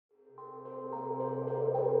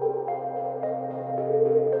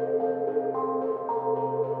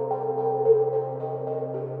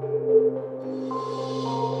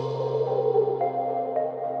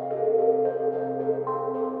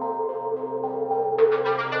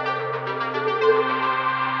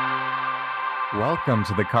Welcome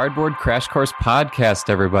to the Cardboard Crash Course podcast,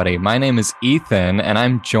 everybody. My name is Ethan, and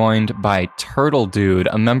I'm joined by Turtle Dude,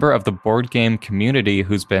 a member of the board game community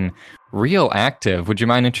who's been real active. Would you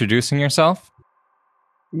mind introducing yourself?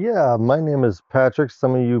 Yeah, my name is Patrick.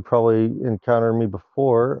 Some of you probably encountered me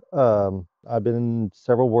before. I've been in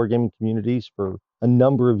several wargaming communities for a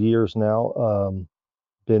number of years now.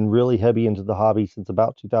 Been really heavy into the hobby since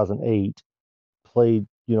about 2008. Played,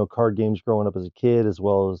 card games growing up as a kid, as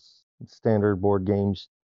well as standard board games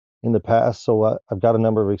in the past. So I've got a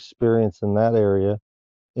number of experience in that area.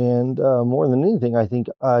 And more than anything, I think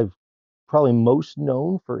I've probably most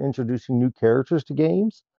known for introducing new characters to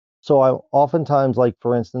games. So I oftentimes, like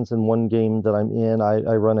for instance, in one game that I'm in,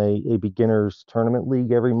 I run a beginners tournament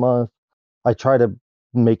league every month. I try to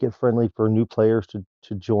make it friendly for new players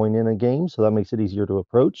to join in a game, so that makes it easier to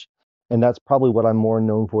approach. And that's probably what I'm more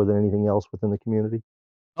known for than anything else within the community.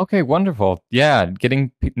 Okay, wonderful. Yeah, getting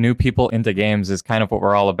new people into games is kind of what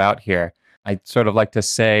we're all about here. I sort of like to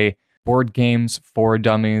say board games for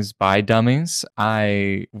dummies by dummies.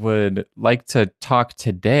 I would like to talk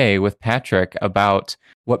today with Patrick about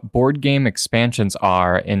what board game expansions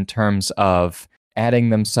are in terms of adding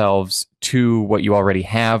themselves to what you already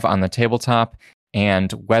have on the tabletop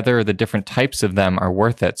and whether the different types of them are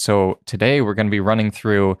worth it. So today we're going to be running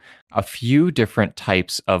through a few different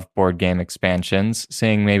types of board game expansions,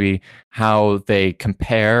 seeing maybe how they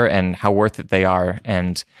compare and how worth it they are.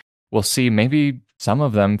 And we'll see maybe some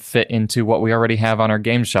of them fit into what we already have on our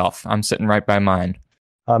game shelf. I'm sitting right by mine.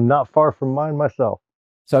 I'm not far from mine myself.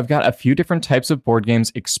 So I've got a few different types of board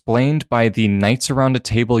games explained by the Knights Around a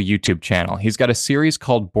Table YouTube channel. He's got a series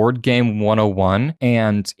called Board Game 101.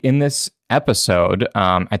 And in this episode,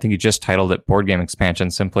 I think he just titled it Board Game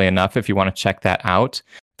Expansion, simply enough, if you want to check that out.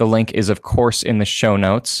 The link is, of course, in the show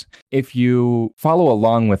notes. If you follow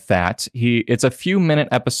along with that, it's a few minute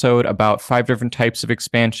episode about 5 different types of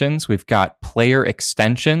expansions. We've got player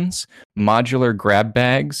extensions, modular grab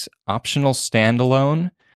bags, optional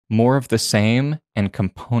standalone, more of the same, and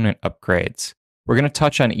component upgrades. We're going to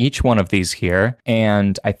touch on each one of these here,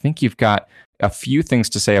 and I think you've got a few things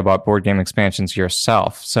to say about board game expansions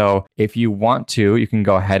yourself. So if you want to, you can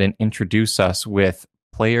go ahead and introduce us with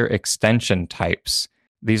player extension types.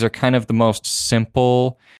 These are kind of the most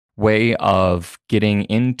simple way of getting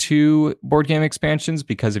into board game expansions,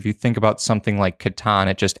 because if you think about something like Catan,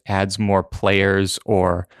 it just adds more players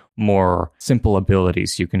or more simple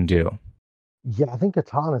abilities you can do. Yeah, I think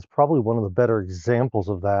Catan is probably one of the better examples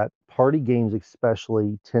of that. Party games,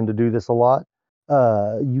 especially, tend to do this a lot.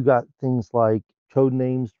 You got things like code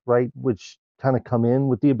names, right, which kind of come in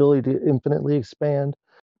with the ability to infinitely expand.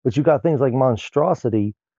 But you got things like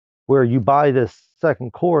Monstrosity, where you buy this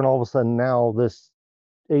second core, and all of a sudden now this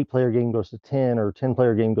 8-player game goes to 10, or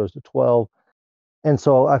 10-player game goes to 12. And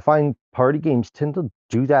so I find party games tend to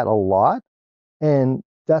do that a lot, and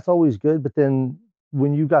that's always good. But then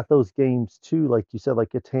when you got those games too, like you said, like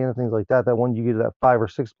Catan and things like that, that one you get to that 5 or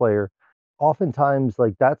 6 player, oftentimes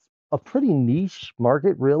like that's a pretty niche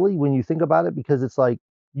market, really, when you think about it, because it's like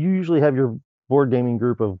you usually have your board gaming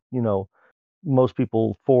group of, most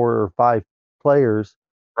people 4 or 5 players,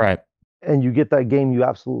 Right. and you get that game you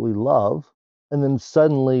absolutely love, and then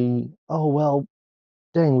suddenly, oh well,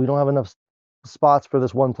 dang, we don't have enough spots for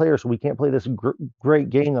this one player, so we can't play this great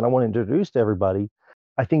game that I want to introduce to everybody.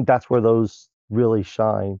 I think that's where those really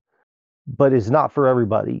shine, but it's not for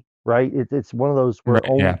everybody, right? It's one of those where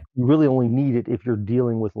Right. Yeah. you really only need it if you're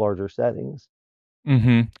dealing with larger settings.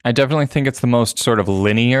 I definitely think it's the most sort of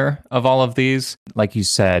linear of all of these. Like you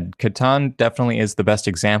said, Catan definitely is the best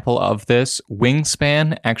example of this.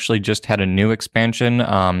 Wingspan actually just had a new expansion,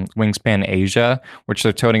 Wingspan Asia, which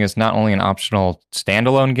they're toting as not only an optional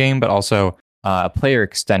standalone game, but also a player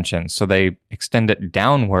extension. So they extend it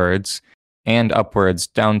downwards and upwards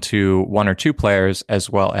down to 1 or 2 players, as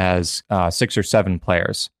well as 6 or 7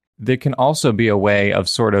 players. There can also be a way of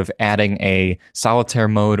sort of adding a solitaire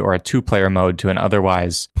mode or a 2-player mode to an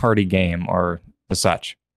otherwise party game or the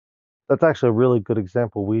such. That's actually a really good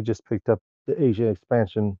example. We just picked up the Asian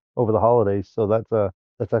expansion over the holidays, so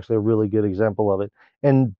that's actually a really good example of it.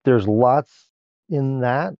 And there's lots in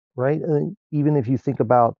that, right? And even if you think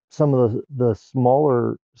about some of the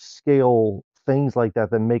smaller scale things like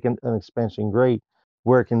that that make an expansion great,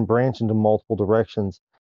 where it can branch into multiple directions.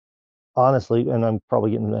 Honestly, and I'm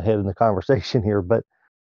probably getting ahead in the conversation here, but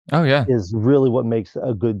Oh, yeah. is really what makes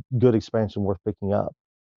a good expansion worth picking up.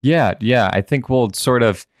 Yeah. I think we'll sort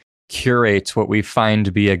of curate what we find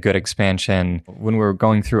to be a good expansion when we're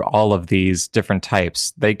going through all of these different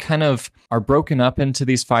types. They kind of are broken up into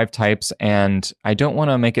these 5 types, and I don't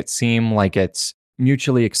want to make it seem like it's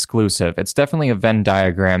mutually exclusive. It's definitely a Venn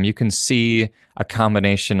diagram. You can see a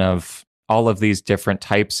combination of all of these different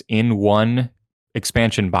types in one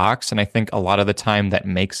expansion box. And I think a lot of the time that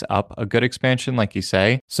makes up a good expansion, like you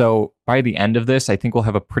say. So by the end of this, I think we'll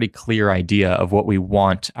have a pretty clear idea of what we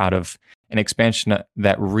want out of an expansion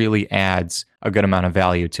that really adds a good amount of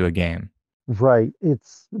value to a game. Right.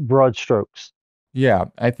 It's broad strokes. Yeah,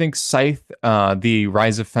 I think Scythe, the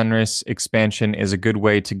Rise of Fenris expansion, is a good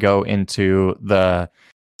way to go into the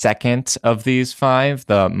second of these five,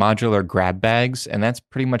 the modular grab bags. And that's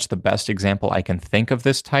pretty much the best example I can think of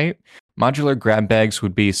this type. Modular grab bags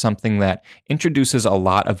would be something that introduces a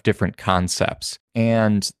lot of different concepts.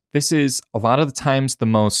 And this is a lot of the times the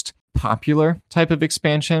most popular type of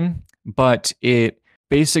expansion, but it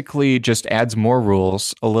basically just adds more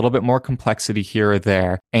rules, a little bit more complexity here or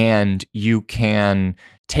there, and you can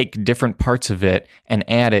take different parts of it and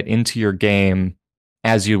add it into your game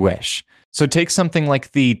as you wish. So take something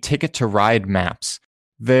like the Ticket to Ride maps.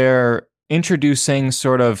 They're introducing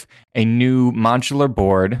sort of a new modular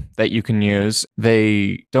board that you can use.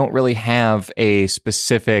 They don't really have a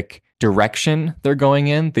specific direction they're going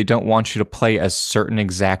in. They don't want you to play a certain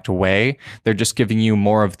exact way. They're just giving you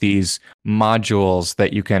more of these modules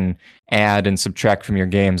that you can add and subtract from your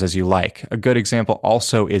games as you like. A good example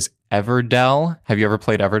also is Everdell. Have you ever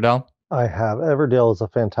played Everdell? I have. Everdell is a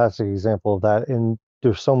fantastic example of that. And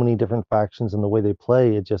there's so many different factions and the way they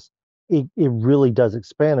play, it really does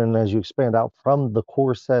expand. And as you expand out from the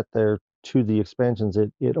core set there to the expansions,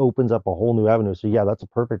 it opens up a whole new avenue. So yeah, that's a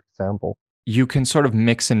perfect example. You can sort of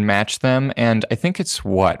mix and match them. And I think it's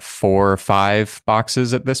what, 4 or 5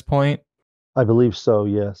 boxes at this point? I believe so,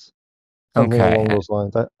 yes. Something along Okay. those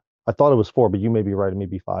lines. I thought it was 4, but you may be right. It may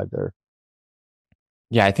be 5 there.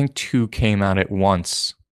 Yeah, I think 2 came out at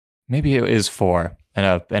once. Maybe it is 4 and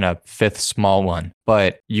a fifth small one,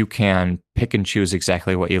 but you can pick and choose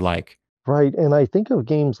exactly what you like. Right. And I think of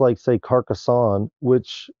games like, say, Carcassonne,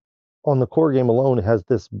 which on the core game alone has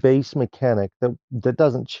this base mechanic that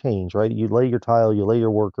doesn't change, right? You lay your tile, you lay your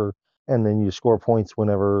worker, and then you score points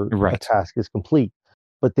whenever a Right. task is complete.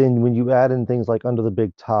 But then when you add in things like Under the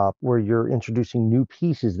Big Top, where you're introducing new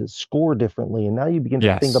pieces that score differently, and now you begin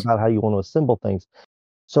to think Yes. about how you want to assemble things.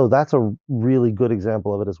 So that's a really good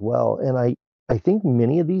example of it as well. And I think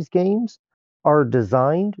many of these games are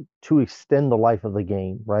designed to extend the life of the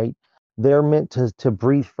game, right? They're meant to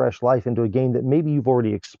breathe fresh life into a game that maybe you've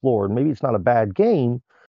already explored. Maybe it's not a bad game,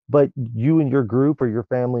 but you and your group or your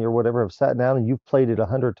family or whatever have sat down and you've played it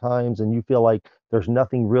 100 times and you feel like there's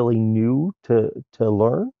nothing really new to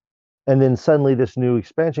learn. And then suddenly this new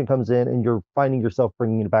expansion comes in and you're finding yourself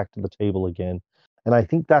bringing it back to the table again. And I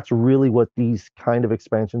think that's really what these kind of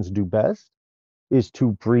expansions do best, is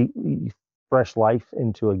to breathe fresh life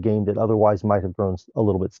into a game that otherwise might have grown a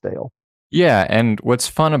little bit stale. Yeah, and what's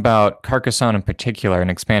fun about Carcassonne in particular and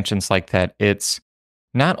expansions like that, it's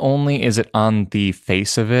not only is it on the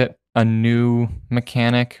face of it a new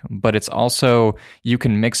mechanic, but it's also you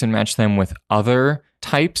can mix and match them with other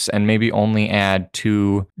types and maybe only add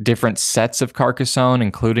 2 different sets of Carcassonne,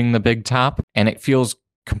 including the big top, and it feels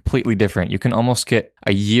completely different. You can almost get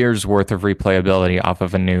a year's worth of replayability off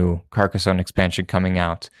of a new Carcassonne expansion coming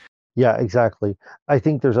out. Yeah, exactly. I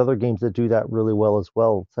think there's other games that do that really well as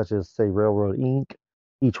well, such as, say, Railroad Inc.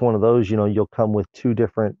 Each one of those, you'll come with 2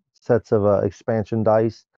 different sets of expansion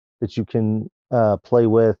dice that you can play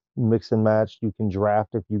with, mix and match. You can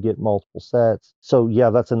draft if you get multiple sets. So yeah,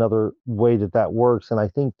 that's another way that works. And I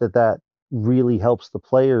think that really helps the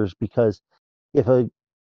players, because if a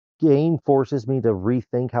game forces me to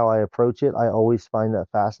rethink how I approach it, I always find that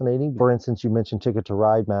fascinating. For instance, you mentioned Ticket to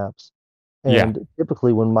Ride maps. Yeah. And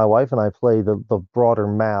typically, when my wife and I play the broader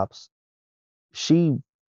maps, she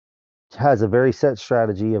has a very set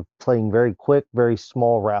strategy of playing very quick, very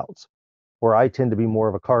small routes, where I tend to be more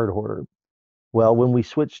of a card hoarder. Well, when we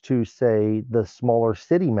switch to, say, the smaller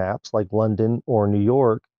city maps like London or New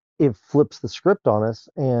York, it flips the script on us,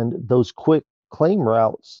 and those quick claim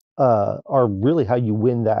routes are really how you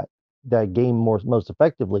win that game most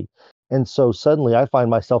effectively. And so suddenly I find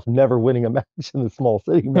myself never winning a match in the small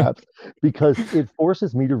city maps because it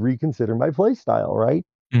forces me to reconsider my play style, right?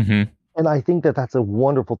 hmm And I think that's a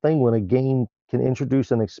wonderful thing when a game can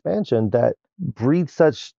introduce an expansion that breathes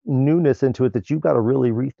such newness into it that you've got to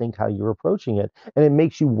really rethink how you're approaching it. And it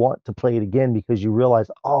makes you want to play it again because you realize,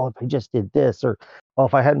 oh, if I just did this, or oh,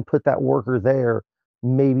 if I hadn't put that worker there,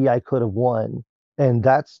 maybe I could have won. And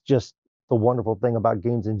that's just the wonderful thing about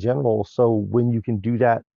games in general. So when you can do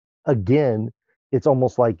that again, it's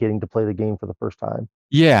almost like getting to play the game for the first time.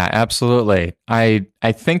 Yeah, absolutely. I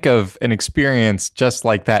think of an experience just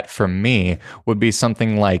like that for me would be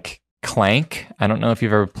something like Clank. I don't know if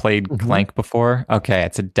you've ever played Hmm. Clank before. Okay,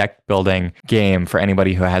 it's a deck building game for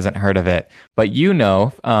anybody who hasn't heard of it. But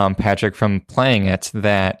Patrick, from playing it,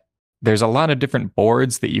 that there's a lot of different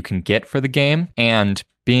boards that you can get for the game. And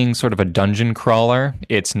being sort of a dungeon crawler,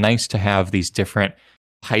 it's nice to have these different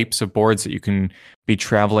types of boards that you can be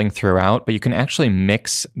traveling throughout, but you can actually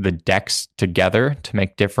mix the decks together to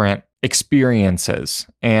make different experiences.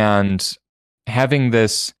 And having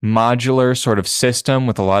this modular sort of system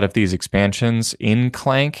with a lot of these expansions in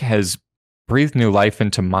Clank has breathed new life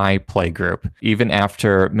into my play group. Even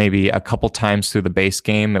after maybe a couple times through the base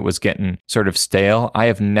game, it was getting sort of stale. I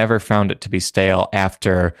have never found it to be stale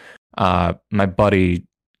after my buddy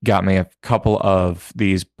got me a couple of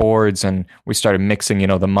these boards and we started mixing,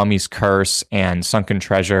 the Mummy's Curse and Sunken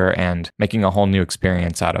Treasure and making a whole new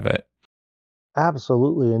experience out of it.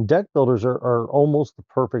 Absolutely. And deck builders are almost the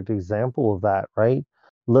perfect example of that, right?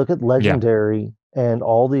 Look at Yeah. Legendary and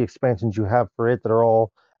all the expansions you have for it that are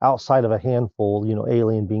all outside of a handful,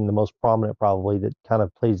 Alien being the most prominent probably that kind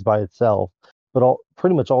of plays by itself. But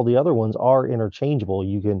pretty much all the other ones are interchangeable.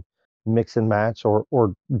 You can mix and match or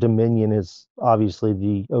Dominion is obviously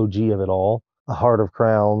the OG of it all, a Heart of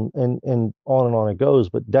Crown and on it goes.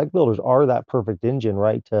 But deck builders are that perfect engine,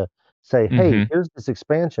 right? To say, hey, Hmm. here's this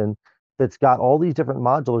expansion that's got all these different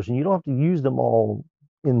modulars, and you don't have to use them all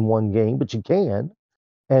in one game, but you can.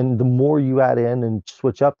 And the more you add in and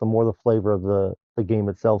switch up, the more the flavor of the game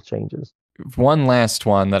itself changes. One last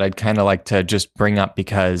one that I'd kind of like to just bring up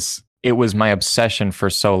because it was my obsession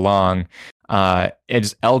for so long.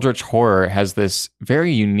 It's Eldritch Horror has this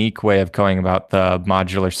very unique way of going about the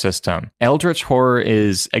modular system. Eldritch Horror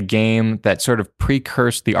is a game that sort of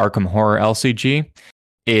precursed the Arkham Horror LCG.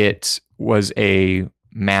 It was a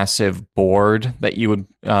massive board that you would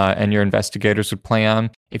and your investigators would play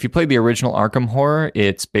on. If you played the original Arkham Horror,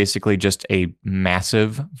 it's basically just a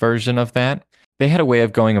massive version of that. They had a way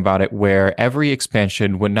of going about it where every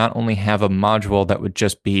expansion would not only have a module that would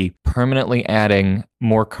just be permanently adding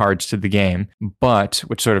more cards to the game, but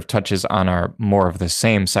which sort of touches on our more of the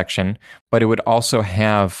same section, but it would also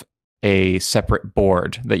have a separate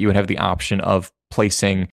board that you would have the option of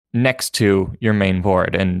placing next to your main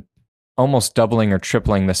board and almost doubling or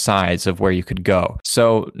tripling the size of where you could go.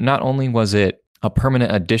 So not only was it a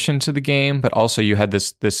permanent addition to the game, but also you had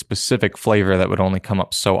this specific flavor that would only come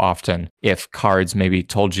up so often if cards maybe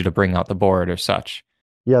told you to bring out the board or such.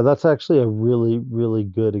 Yeah, that's actually a really, really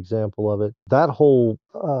good example of it. That whole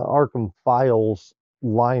Arkham Files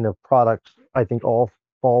line of products, I think, all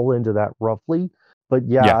fall into that roughly. But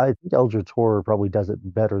yeah, Yeah. I think Eldritch Horror probably does it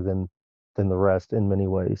better than the rest in many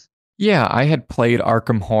ways. Yeah, I had played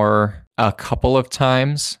Arkham Horror a couple of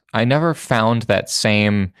times. I never found that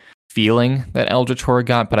same feeling that Eldritch Horror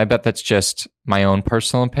got, but I bet that's just my own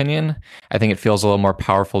personal opinion. I think it feels a little more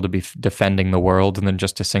powerful to be defending the world than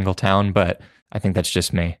just a single town, but I think that's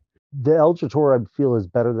just me. The Eldritch Horror I feel is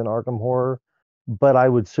better than Arkham Horror, but I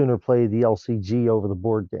would sooner play the LCG over the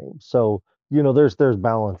board game. So, there's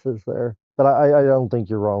balances there. But I don't think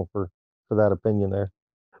you're wrong for that opinion there.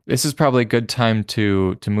 This is probably a good time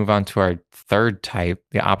to move on to our third type,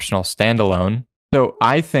 the optional standalone. So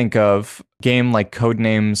I think of a game like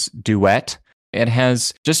Codenames Duet. It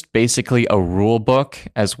has just basically a rule book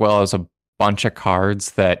as well as a bunch of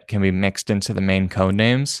cards that can be mixed into the main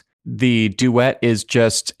Codenames. The Duet is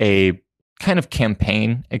just a kind of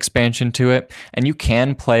campaign expansion to it, and you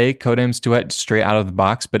can play Codenames Duet straight out of the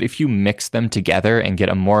box, but if you mix them together and get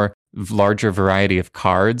a more larger variety of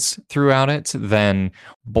cards throughout it, then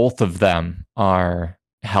both of them are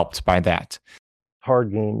helped by that.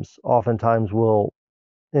 Card games oftentimes will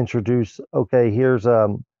introduce, okay, here's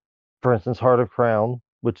for instance, Heart of Crown,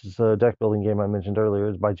 which is a deck building game I mentioned earlier,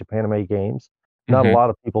 is by Japanime Games. Not a Mm-hmm. lot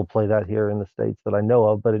of people play that here in the States that I know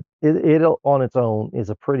of, but it on its own is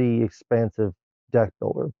a pretty expansive deck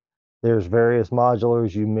builder. There's various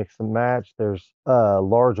modulars, you mix and match. There's a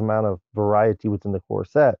large amount of variety within the core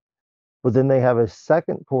set. But then they have a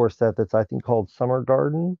second core set that's I think called Summer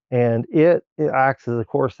Garden, and it acts as a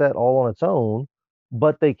core set all on its own,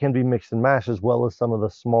 but they can be mixed and matched as well as some of the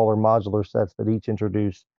smaller modular sets that each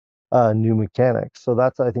introduce new mechanics. So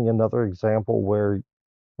that's I think another example where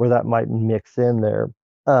that might mix in there.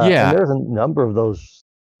 And Yeah, there's a number of those,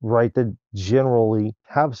 right, that generally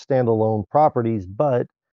have standalone properties, but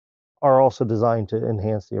are also designed to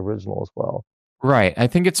enhance the original as well. right. I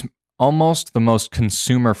think it's almost the most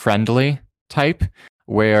consumer friendly type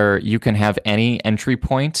where you can have any entry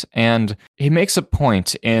point. And he makes a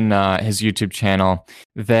point in his YouTube channel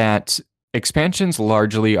that expansions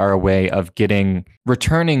largely are a way of getting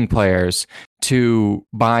returning players to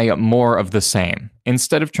buy more of the same.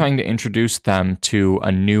 Instead of trying to introduce them to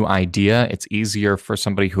a new idea, it's easier for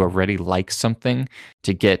somebody who already likes something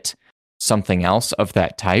to get something else of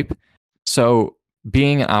that type. So,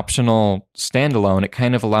 being an optional standalone, it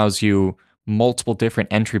kind of allows you multiple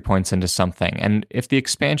different entry points into something. And if the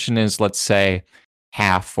expansion is, let's say,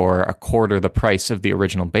 half or a quarter the price of the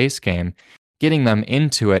original base game, getting them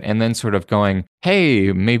into it and then sort of going,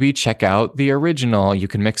 hey, maybe check out the original. You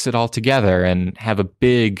can mix it all together and have a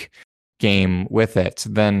big game with it.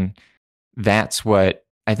 Then that's what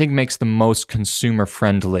I think makes the most consumer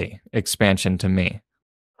friendly expansion to me.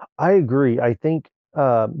 I agree. I think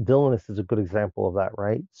Villainous is a good example of that,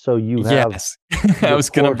 right? So you have Yes, I your was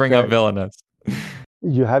going to core bring up set, Villainous.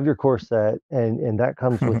 you have your core set, and that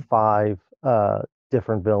comes with five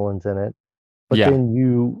different villains in it. But Yeah, then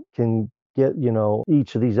you can get,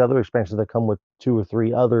 each of these other expansions that come with two or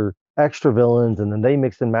three other extra villains, and then they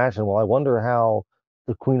mix and match. And well, I wonder how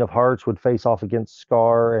the Queen of Hearts would face off against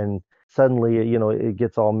Scar, and suddenly, it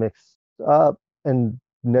gets all mixed up. And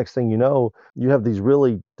next thing you know, you have these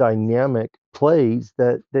really dynamic plays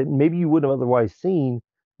that maybe you wouldn't have otherwise seen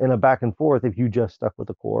in a back and forth if you just stuck with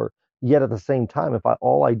the core. Yet at the same time, if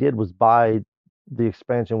all I did was buy the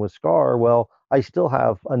expansion with Scar, well, I still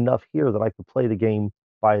have enough here that I could play the game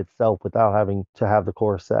by itself without having to have the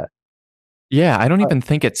core set. yeah. I don't Uh, even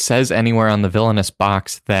think it says anywhere on the Villainous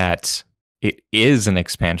box that it is an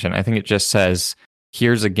expansion. I think it just says,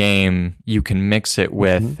 here's a game. You can mix it mhm.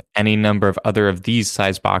 with any number of other of these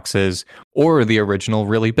size boxes or the original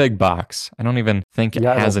really big box. I don't even think it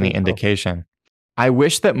Yeah, I has don't any think so. indication. I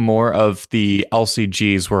wish that more of the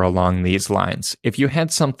LCGs were along these lines. If you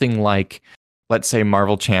had something like, let's say,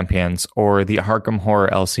 Marvel Champions or the Arkham Horror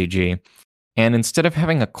LCG, and instead of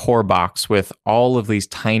having a core box with all of these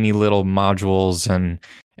tiny little modules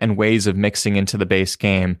and ways of mixing into the base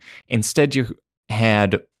game, instead you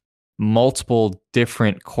had multiple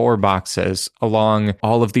different core boxes along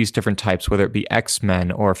all of these different types, whether it be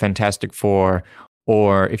X-Men or Fantastic Four,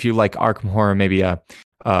 or if you like Arkham Horror, maybe a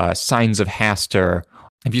Signs of Haster.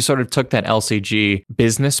 If you sort of took that LCG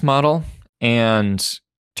business model and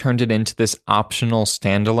turned it into this optional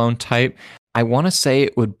standalone type, I want to say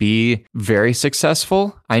it would be very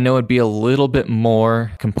successful. I know it'd be a little bit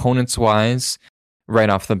more components wise right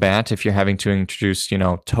off the bat if you're having to introduce,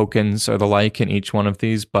 tokens or the like in each one of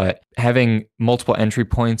these, but having multiple entry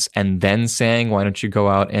points and then saying, why don't you go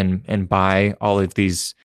out and buy all of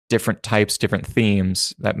these different types, different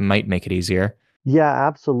themes, that might make it easier. Yeah,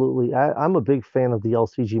 absolutely. I'm a big fan of the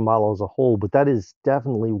LCG model as a whole, but that is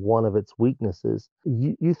definitely one of its weaknesses.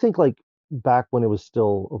 You think like back when it was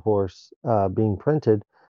still, of course, being printed,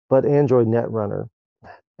 but Android Netrunner,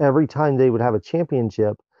 every time they would have a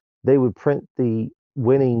championship, they would print the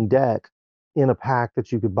winning deck in a pack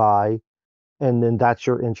that you could buy, and then that's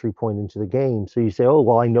your entry point into the game. So you say, oh,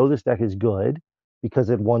 well, I know this deck is good because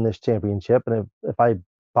it won this championship. And if I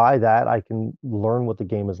buy that, I can learn what the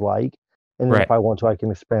game is like. And then if Right. I want to, I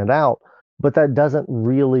can expand out. But that doesn't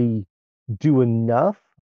really do enough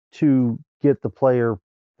to get the player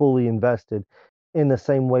fully invested in the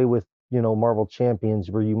same way with, Marvel Champions,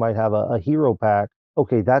 where you might have a hero pack.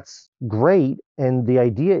 Okay, that's great. And the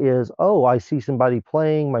idea is, oh, I see somebody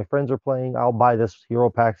playing, my friends are playing, I'll buy this hero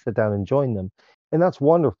pack, sit down and join them. And that's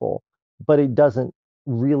wonderful. But it doesn't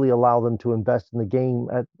really allow them to invest in the game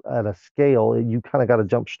at a scale. You kind of got to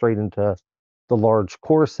jump straight into the large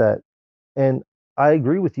core set. And I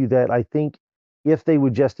agree with you that I think if they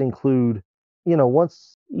would just include,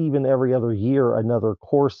 once even every other year, another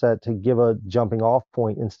core set to give a jumping off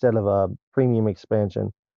point instead of a premium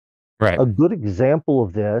expansion. Right. A good example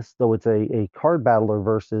of this, though it's a card battler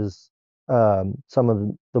versus some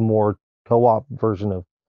of the more co-op version of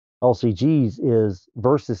LCGs, is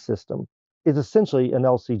Versus System. It's essentially an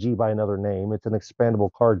LCG by another name. It's an expandable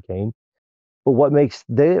card game. But what makes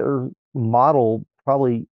their model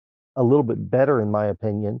probably a little bit better, in my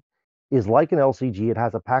opinion, is like an LCG, it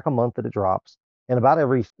has a pack a month that it drops. And about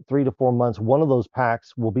every 3 to 4 months, one of those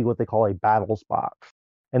packs will be what they call a battles box.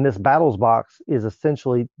 And this battles box is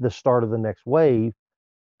essentially the start of the next wave.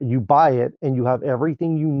 You buy it and you have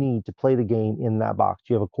everything you need to play the game in that box.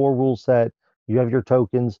 You have a core rule set, you have your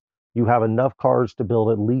tokens, you have enough cards to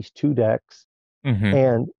build at least two decks, Hmm.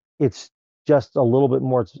 and it's just a little bit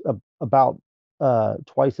more. It's about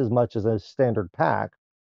twice as much as a standard pack,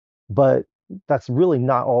 but that's really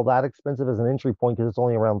not all that expensive as an entry point because it's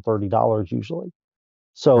only around $30 usually.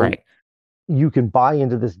 So Right. you can buy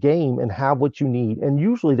into this game and have what you need, and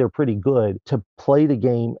usually they're pretty good to play the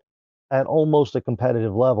game at almost a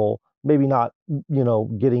competitive level maybe not,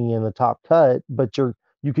 getting in the top cut, but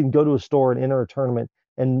you can go to a store and enter a tournament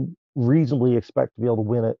and reasonably expect to be able to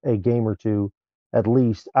win a game or two at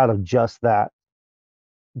least out of just that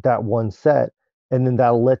one set, and then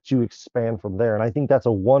that'll let you expand from there. And I think that's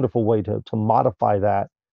a wonderful way to modify that,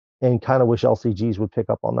 and kind of wish LCGs would pick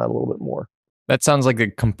up on that a little bit more. That sounds like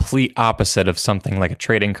the complete opposite of something like a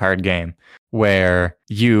trading card game, where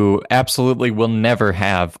you absolutely will never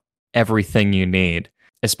have everything you need,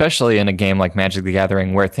 especially in a game like Magic the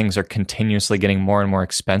Gathering, where things are continuously getting more and more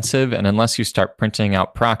expensive. And unless you start printing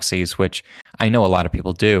out proxies, which I know a lot of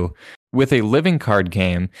people do, with a living card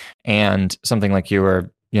game and something like you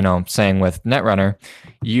were, saying with Netrunner,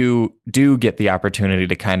 you do get the opportunity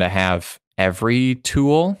to kind of have every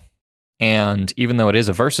tool. And even though it is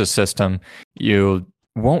a versus system, you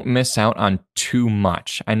won't miss out on too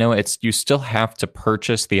much. I know you still have to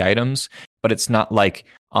purchase the items, but it's not like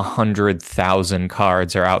 100,000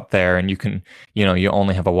 cards are out there and you can, you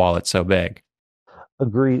only have a wallet so big.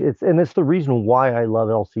 Agreed. It's the reason why I love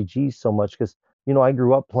LCGs so much, because I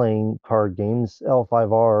grew up playing card games.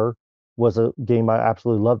 L5R was a game I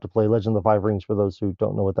absolutely loved to play. Legend of the Five Rings, for those who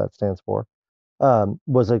don't know what that stands for,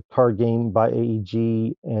 was a card game by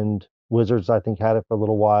AEG, and Wizards, I think, had it for a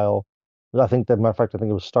little while. I think that, matter of fact, I think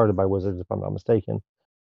it was started by Wizards, if I'm not mistaken.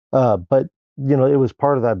 But it was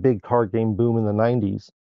part of that big card game boom in the '90s.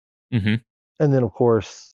 Mm-hmm. And then, of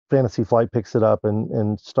course, Fantasy Flight picks it up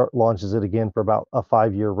and launches it again for about a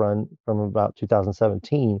 5-year run from about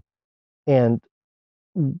 2017. And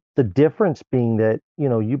the difference being that,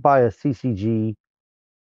 you buy a CCG,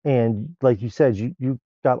 and like you said, you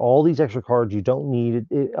got all these extra cards you don't need.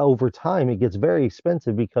 Over time, it gets very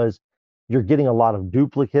expensive because you're getting a lot of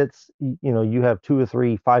duplicates. You have 2 or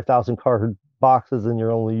 3 5,000 card boxes, and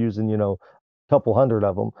you're only using, a couple hundred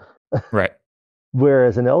of them. Right.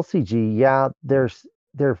 Whereas an LCG, yeah, there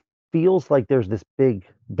feels like there's this big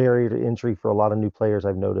barrier to entry for a lot of new players,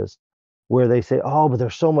 I've noticed, where they say, "Oh, but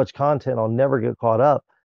there's so much content, I'll never get caught up."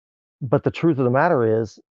 But the truth of the matter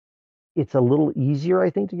is, it's a little easier, I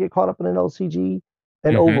think, to get caught up in an LCG.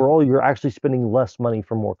 And overall, you're actually spending less money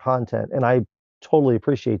for more content. And I totally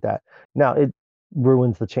appreciate that. Now, it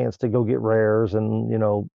ruins the chance to go get rares. And,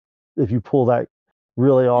 if you pull that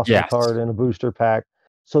really awesome card in a booster pack.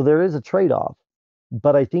 So there is a trade-off.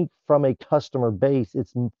 But I think from a customer base,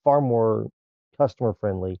 it's far more customer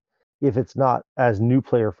friendly if it's not as new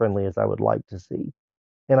player friendly as I would like to see.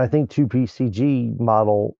 And I think 2PCG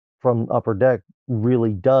model from Upper Deck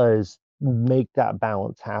really does make that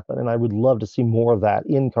balance happen. And I would love to see more of that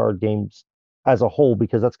in card games as a whole,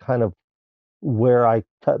 because that's kind of where I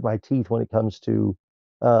cut my teeth when it comes to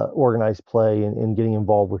organized play and getting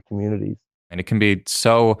involved with communities. And it can be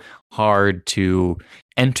so hard to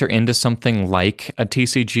enter into something like a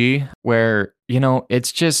TCG where,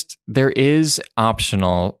 it's just, there is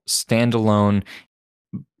optional standalone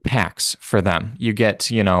packs for them. You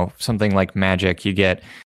get, something like Magic, you get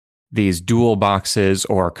these dual boxes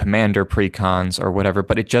or commander precons or whatever,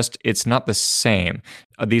 but it's not the same.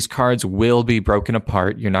 These cards will be broken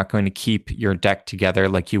apart. You're not going to keep your deck together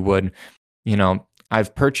like you would,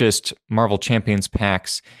 I've purchased Marvel Champions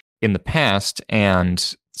packs in the past,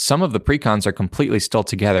 and some of the precons are completely still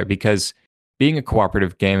together, because being a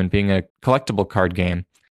cooperative game and being a collectible card game,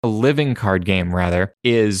 a living card game rather,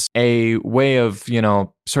 is a way of,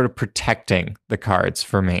 sort of protecting the cards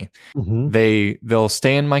for me. Mm-hmm. They'll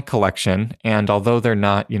stay in my collection, and although they're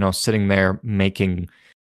not, sitting there making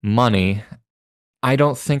money, I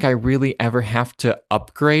don't think I really ever have to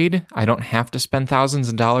upgrade. I don't have to spend thousands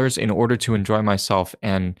of dollars in order to enjoy myself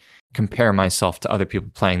and compare myself to other people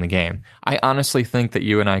playing the game. I honestly think that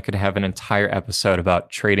you and I could have an entire episode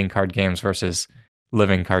about trading card games versus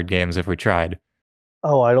living card games if we tried.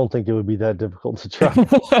 Oh, I don't think it would be that difficult to try.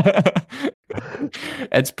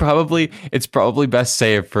 It's probably best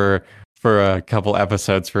saved for a couple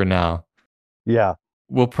episodes for now. Yeah.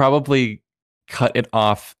 We'll probably cut it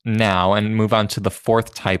off now and move on to the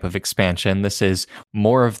 4th type of expansion. This is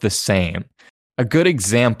more of the same. A good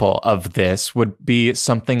example of this would be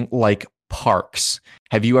something like Parks.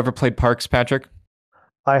 Have you ever played Parks, Patrick?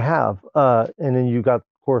 I have. And then you got,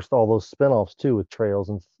 of course, all those spinoffs too, with Trails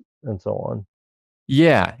and so on.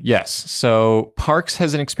 Yeah, yes. So Parks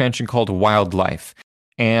has an expansion called Wildlife.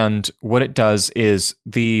 And what it does is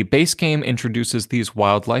the base game introduces these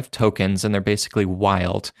wildlife tokens, and they're basically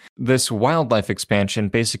wild. This wildlife expansion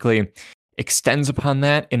basically extends upon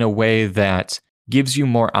that in a way that gives you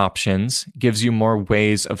more options, gives you more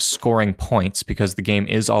ways of scoring points, because the game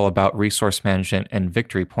is all about resource management and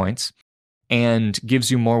victory points, and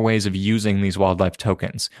gives you more ways of using these wildlife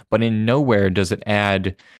tokens. But in nowhere does it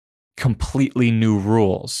add completely new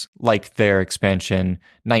rules like their expansion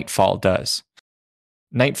Nightfall does.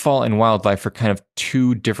 Nightfall and Wildlife are kind of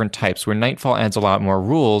two different types, where Nightfall adds a lot more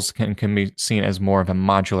rules and can be seen as more of a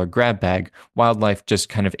modular grab bag. Wildlife just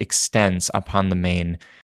kind of extends upon the main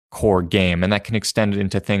core game, and that can extend it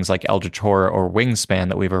into things like Eldritch Horror or Wingspan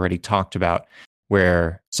that we've already talked about,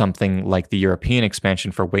 where something like the European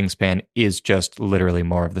expansion for Wingspan is just literally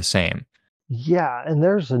more of the same. Yeah, and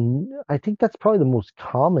I think that's probably the most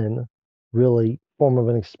common, really, form of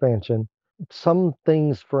an expansion. Some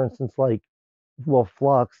things, for instance, like, well,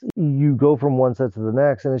 Flux, you go from one set to the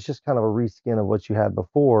next, and it's just kind of a reskin of what you had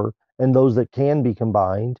before. And those that can be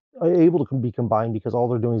combined are able to be combined because all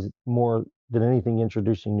they're doing is more than anything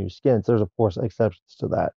introducing new skins. There's, of course, exceptions to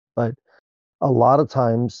that. But a lot of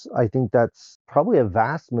times, I think that's probably a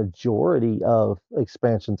vast majority of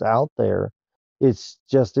expansions out there. It's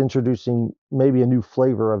just introducing maybe a new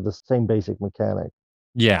flavor of the same basic mechanic.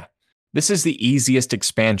 Yeah. This is the easiest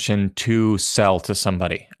expansion to sell to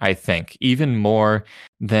somebody, I think, even more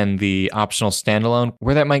than the optional standalone,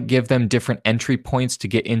 where that might give them different entry points to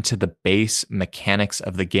get into the base mechanics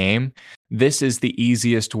of the game. This is the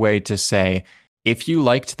easiest way to say, if you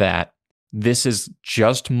liked that, this is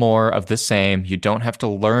just more of the same. You don't have to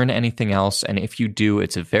learn anything else. And if you do,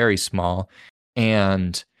 it's very small.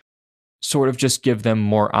 And sort of just give them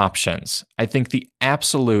more options. I think the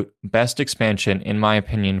absolute best expansion, in my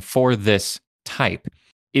opinion, for this type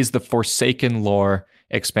is the Forsaken Lore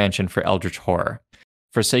expansion for Eldritch Horror.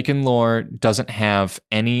 Forsaken Lore doesn't have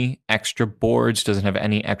any extra boards, doesn't have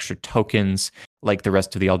any extra tokens like the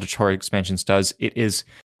rest of the Eldritch Horror expansions does. It is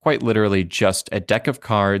quite literally just a deck of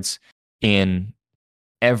cards in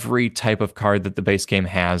every type of card that the base game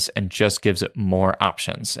has, and just gives it more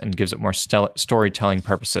options and gives it more storytelling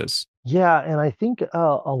purposes. Yeah, and I think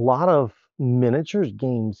a lot of miniatures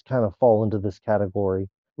games kind of fall into this category,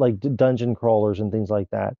 like dungeon crawlers and things like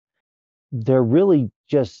that. They're really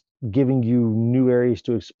just giving you new areas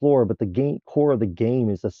to explore, but the game core of the game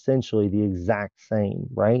is essentially the exact same,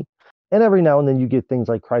 right? And every now and then you get things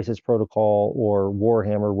like Crisis Protocol or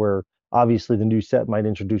Warhammer, where obviously the new set might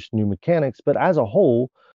introduce new mechanics, but as a whole,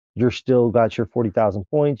 you're still got your 40,000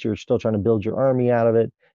 points. You're still trying to build your army out of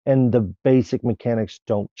it, and the basic mechanics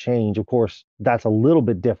don't change. Of course, that's a little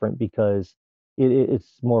bit different because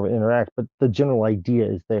it's more of an interact, but the general idea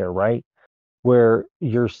is there, right? Where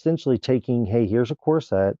you're essentially taking, hey, here's a core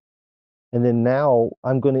set, and then now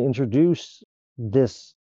I'm going to introduce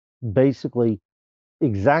this basically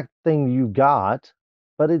exact thing you got,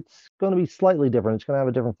 but it's going to be slightly different. It's going to have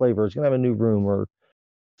a different flavor. It's going to have a new room or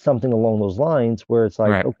something along those lines where it's like,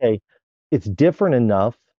 Right. okay, it's different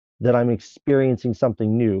enough that I'm experiencing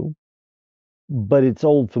something new, but it's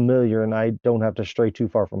old familiar and I don't have to stray too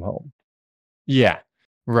far from home. Yeah.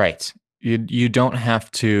 Right. You don't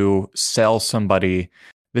have to sell somebody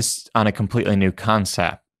this on a completely new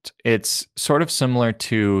concept. It's sort of similar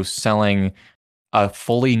to selling a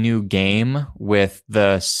fully new game with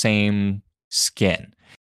the same skin.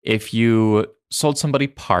 If you sold somebody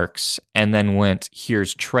Parks and then went,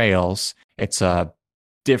 here's Trails, it's a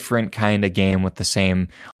different kind of game with the same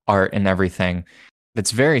art and everything.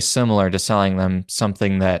 It's very similar to selling them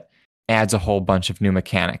something that adds a whole bunch of new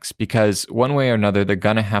mechanics, because one way or another, they're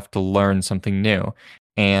going to have to learn something new.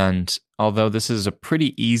 And although this is a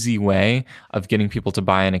pretty easy way of getting people to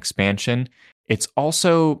buy an expansion, it's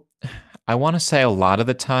also, I want to say a lot of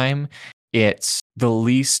the time, it's the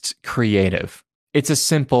least creative. It's a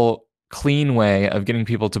simple, clean way of getting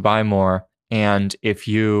people to buy more. And if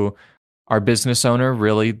you are a business owner,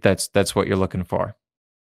 really, that's what you're looking for.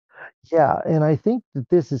 Yeah, and I think that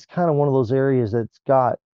this is kind of one of those areas that's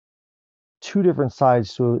got two different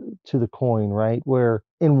sides to the coin, right? Where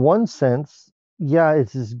in one sense, yeah,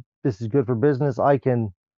 this is good for business. I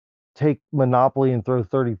can take Monopoly and throw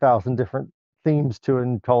 30,000 different themes to it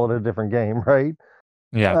and call it a different game, right?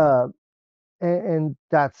 Yeah. Uh, and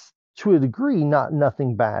that's to a degree not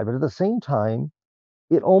nothing bad, but at the same time,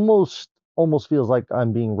 it almost feels like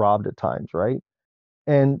I'm being robbed at times, right?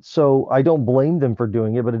 And so I don't blame them for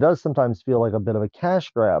doing it, but it does sometimes feel like a bit of a cash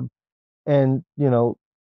grab. And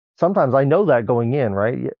sometimes I know that going in,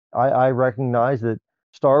 right? I recognize that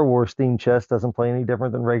Star Wars themed chess doesn't play any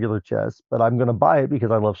different than regular chess, but I'm going to buy it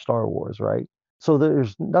because I love Star Wars, right? So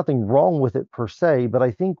there's nothing wrong with it per se, but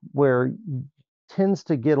I think where it tends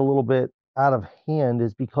to get a little bit out of hand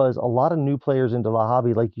is because a lot of new players into the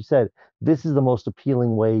hobby, like you said, this is the most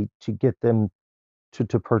appealing way to get them to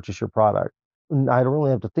purchase your product. I don't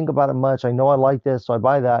really have to think about it much. I know I like this, so I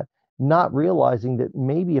buy that, not realizing that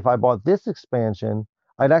maybe if I bought this expansion,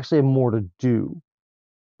 I'd actually have more to do.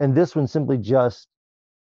 And this one simply just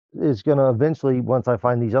is going to eventually, once I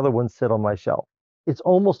find these other ones, sit on my shelf. It's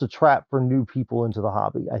almost a trap for new people into the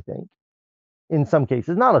hobby, I think. In some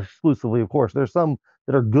cases, not exclusively, of course. There's some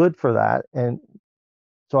that are good for that, and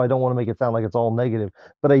so I don't want to make it sound like it's all negative,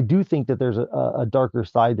 but I do think that there's a darker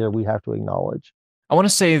side there we have to acknowledge. I want to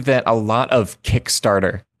say that a lot of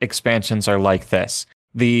Kickstarter expansions are like this.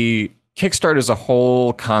 The Kickstarter is a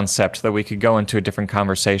whole concept that we could go into a different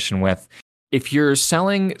conversation with. If you're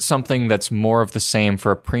selling something that's more of the same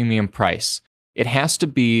for a premium price, it has to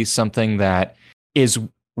be something that is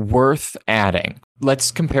worth adding.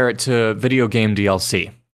 Let's compare it to video game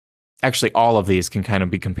DLC. Actually, all of these can kind of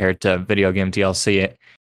be compared to video game DLC.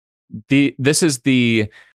 This is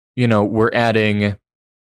we're adding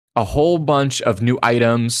a whole bunch of new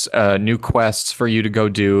items, new quests for you to go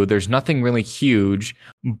do. There's nothing really huge,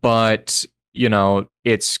 but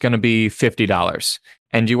it's going to be $50.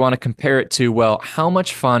 And you want to compare it to, well, how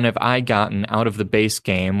much fun have I gotten out of the base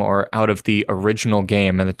game or out of the original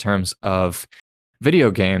game in the terms of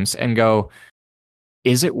video games, and go,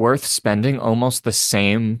 is it worth spending almost the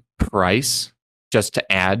same price just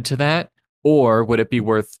to add to that? Or would it be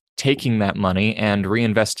worth taking that money and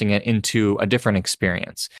reinvesting it into a different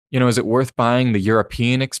experience? Is it worth buying the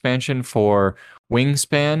European expansion for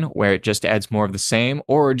Wingspan, where it just adds more of the same?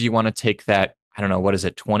 Or do you want to take that, I don't know, what is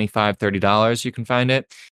it, $25, $30 you can find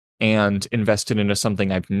it, and invest it into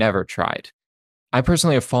something I've never tried? I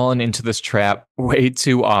personally have fallen into this trap way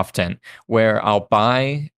too often, where I'll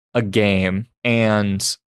buy a game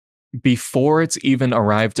and before it's even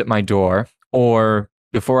arrived at my door, or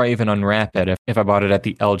before I even unwrap it, if I bought it at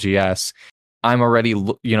the LGS, I'm already,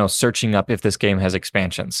 searching up if this game has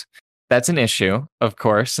expansions. That's an issue, of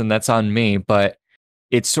course, and that's on me, but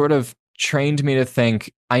it's sort of trained me to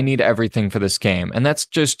think I need everything for this game. And that's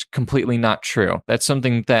just completely not true. That's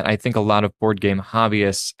something that I think a lot of board game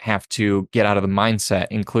hobbyists have to get out of the mindset,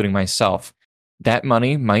 including myself. That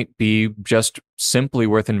money might be just simply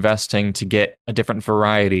worth investing to get a different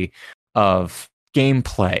variety of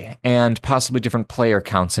gameplay and possibly different player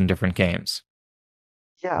counts in different games.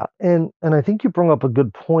 Yeah, and I think you bring up a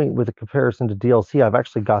good point with a comparison to DLC. I've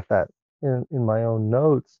actually got that in my own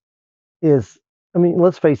notes. Is I mean,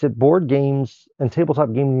 let's face it, board games and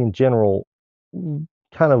tabletop gaming in general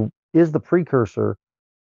kind of is the precursor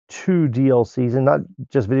to DLCs, and not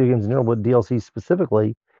just video games in general, but DLCs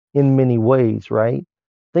specifically in many ways, right?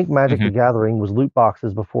 Think Magic the Mm-hmm. Gathering was loot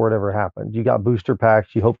boxes before it ever happened. You got booster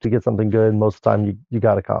packs, you hope to get something good, most of the time you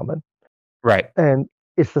got a common. Right. And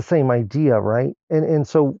it's the same idea, right? And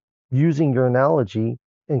so using your analogy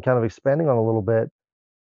and kind of expanding on a little bit,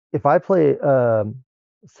 if I play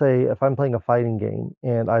say if I'm playing a fighting game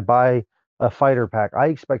and I buy a fighter pack, I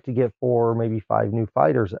expect to get 4 maybe 5 new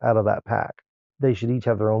fighters out of that pack. They should each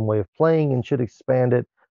have their own way of playing and should expand it.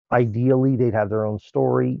 Ideally, they'd have their own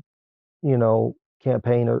story,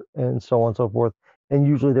 campaign and so on and so forth. And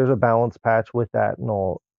usually there's a balance patch with that and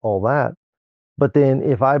all that. But then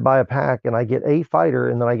if I buy a pack and I get a fighter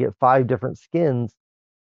and then I get 5 different skins,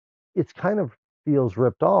 it's kind of feels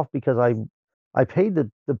ripped off because I paid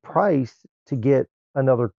the price to get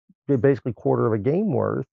another basically quarter of a game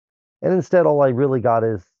worth, and instead all I really got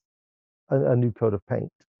is a new coat of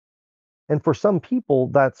paint. And for some people,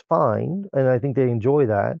 that's fine, and I think they enjoy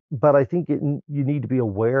that. But I think you need to be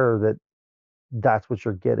aware that that's what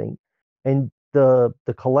you're getting, and the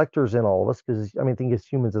collectors in all of us, because I mean, I think as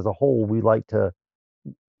humans as a whole, we like to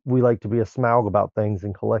be a smaug about things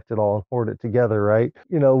and collect it all and hoard it together, right?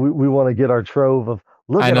 We want to get our trove of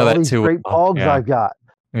look I at know all that these too great well. pogs Yeah. I've got.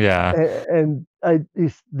 Yeah.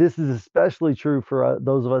 This is especially true for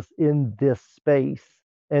those of us in this space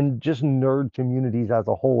and just nerd communities as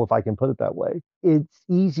a whole, if I can put it that way. It's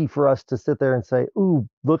easy for us to sit there and say, "Ooh,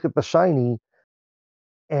 look at the shiny,"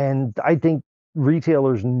 and I think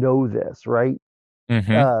retailers know this, right?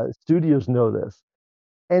 Mm-hmm. Studios know this,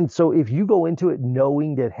 and so if you go into it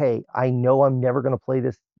knowing that, hey, I know I'm never going to play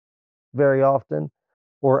this very often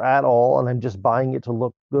or at all, and I'm just buying it to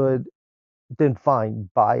look good, then fine,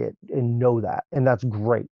 buy it and know that. And that's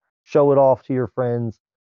great. Show it off to your friends,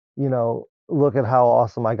 look at how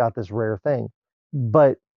awesome I got this rare thing.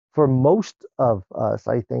 But for most of us,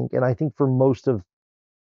 I think, and I think for most of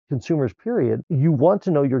consumers, period, you want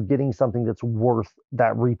to know you're getting something that's worth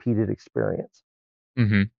that repeated experience.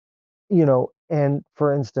 Mm-hmm. And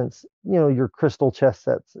for instance, your crystal chess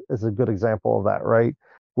sets is a good example of that, right?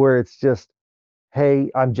 Where it's just,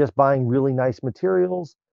 hey, I'm just buying really nice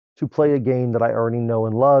materials to play a game that I already know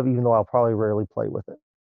and love, even though I'll probably rarely play with it.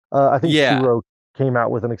 I think Yeah. Suro came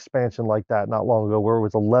out with an expansion like that not long ago, where it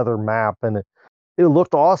was a leather map and it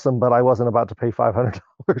looked awesome, but I wasn't about to pay $500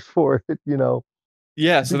 for it.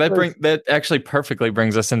 Yeah, so because that actually perfectly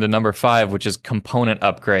brings us into number 5, which is component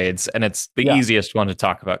upgrades, and it's the yeah, easiest one to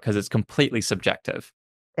talk about because it's completely subjective.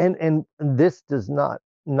 and this does not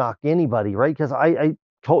knock anybody, right? Because I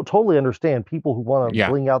totally understand people who want to Yeah.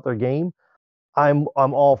 bling out their game. I'm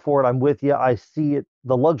all for it. I'm with you. I see it.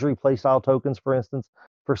 The luxury playstyle tokens, for instance,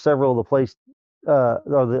 for several of the place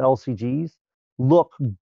or the LCGs look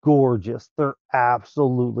gorgeous. They're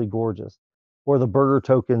absolutely gorgeous. Or the burger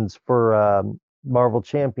tokens for Marvel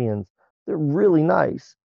Champions, they're really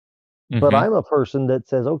nice. But Hmm. I'm a person that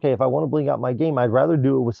says, okay, if I want to bling out my game, I'd rather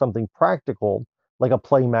do it with something practical like a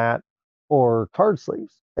play mat or card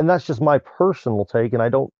sleeves. And that's just my personal take. And I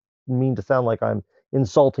don't mean to sound like I'm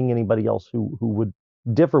insulting anybody else who would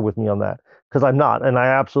differ with me on that, because I'm not. And I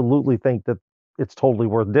absolutely think that it's totally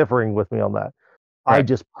worth differing with me on that. I Right.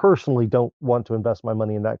 just personally don't want to invest my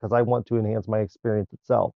money in that because I want to enhance my experience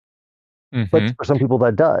itself. But Hmm. for some people,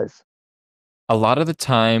 that does. A lot of the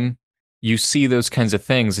time, you see those kinds of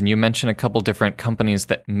things, and you mentioned a couple different companies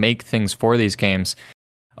that make things for these games.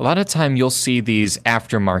 A lot of time, you'll see these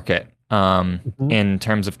aftermarket Mhm. in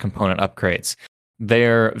terms of component upgrades.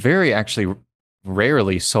 They're very actually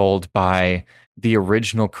rarely sold by the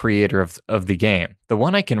original creator of the game. The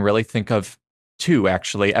one I can really think of, two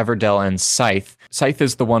actually, Everdell and Scythe. Scythe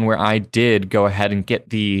is the one where I did go ahead and get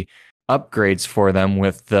the upgrades for them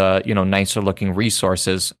with the nicer looking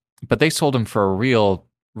resources, but they sold them for a real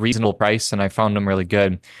reasonable price, and I found them really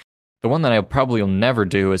good. The one that I probably will never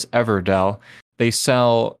do is Everdell. They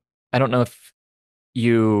sell. I don't know if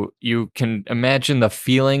you can imagine the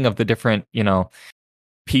feeling of the different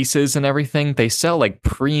pieces and everything. They sell like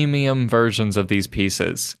premium versions of these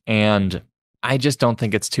pieces, and I just don't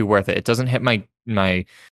think it's too worth it. It doesn't hit my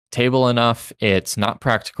table enough. It's not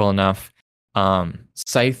practical enough.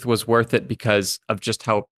 Scythe was worth it because of just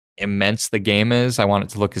how immense the game is. I want it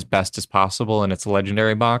to look as best as possible, and it's a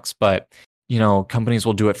legendary box. But companies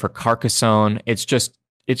will do it for Carcassonne. It's just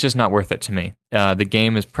not worth it to me. The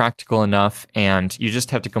game is practical enough, and you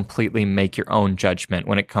just have to completely make your own judgment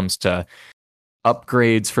when it comes to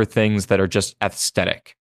upgrades for things that are just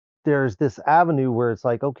aesthetic. There's this avenue where it's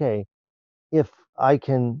like, okay, if I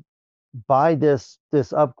can buy this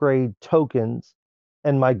upgrade tokens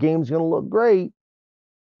and my game's going to look great,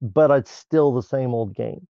 but it's still the same old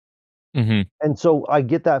game. Hmm. And so I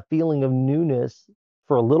get that feeling of newness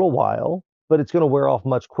for a little while, but it's going to wear off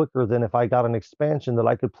much quicker than if I got an expansion that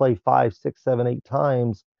I could play 5, 6, 7, 8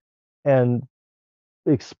 times and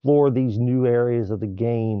explore these new areas of the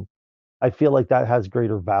game. I feel like that has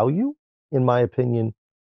greater value, in my opinion,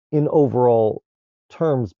 in overall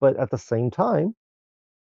terms. But at the same time,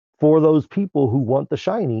 for those people who want the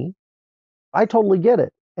shiny, I totally get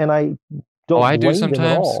it. And I Oh, don't I do blame them at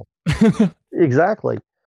sometimes. all. Exactly.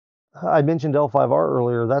 I mentioned L5R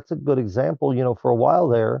earlier. That's a good example. For a while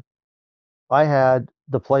there, I had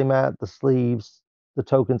the playmat, the sleeves, the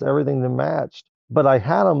tokens, everything that matched. But I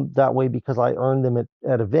had them that way because I earned them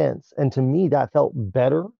at events. And to me, that felt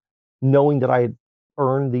better knowing that I had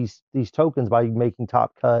earned these tokens by making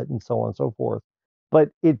top cut and so on and so forth. But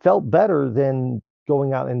it felt better than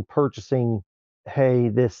going out and purchasing, hey,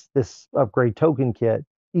 this upgrade token kit,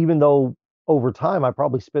 even though over time I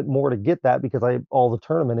probably spent more to get that because I all the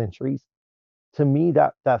tournament entries. To me,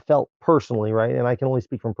 that felt personally right, and I can only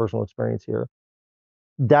speak from personal experience here,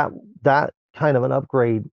 that that kind of an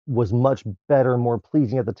upgrade was much better and more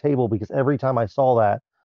pleasing at the table because every time I saw that,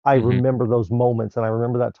 I Hmm. remember those moments and I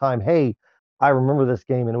remember that time. Hey, I remember this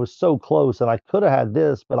game and it was so close and I could have had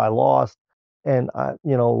this, but I lost, and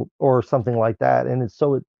or something like that. And it's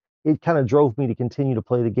so it kind of drove me to continue to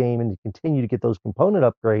play the game and to continue to get those component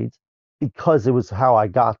upgrades because it was how I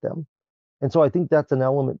got them. And so I think that's an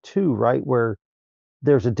element too, right? Where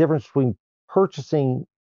there's a difference between purchasing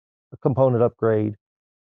a component upgrade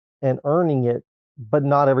and earning it, but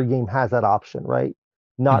not every game has that option, right?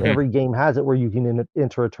 Not Hmm. every game has it where you can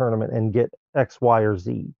enter a tournament and get X, Y, or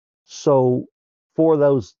Z. So for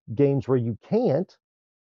those games where you can't,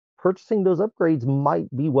 purchasing those upgrades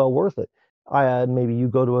might be well worth it. Maybe you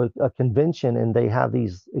go to a convention and they have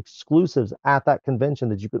these exclusives at that convention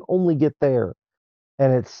that you can only get there,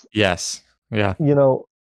 and it's Yes. Yeah. you know,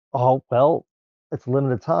 oh well, it's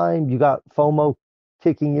limited time. You got FOMO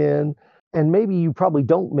kicking in, and maybe you probably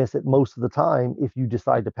don't miss it most of the time if you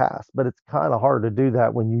decide to pass. But it's kind of hard to do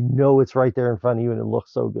that when you know it's right there in front of you and it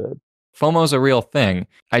looks so good. FOMO is a real thing.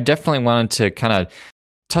 I definitely wanted to kind of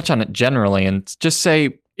touch on it generally and just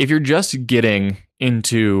say if you're just getting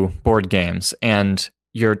into board games and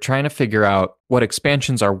you're trying to figure out what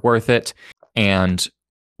expansions are worth it and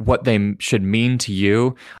what they should mean to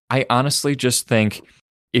you, I honestly just think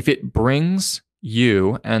if it brings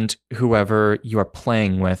you and whoever you are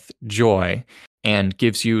playing with joy and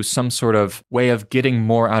gives you some sort of way of getting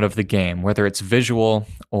more out of the game, whether it's visual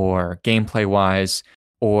or gameplay wise,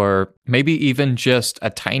 or maybe even just a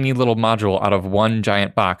tiny little module out of one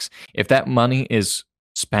giant box. If that money is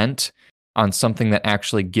spent on something that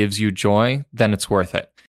actually gives you joy, then it's worth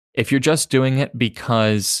it. If you're just doing it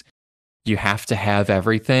because you have to have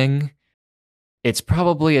everything, it's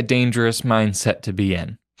probably a dangerous mindset to be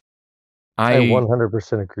in. I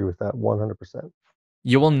 100% agree with that. 100%.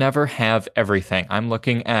 You will never have everything. I'm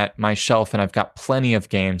looking at my shelf and I've got plenty of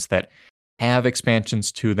games that have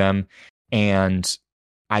expansions to them, and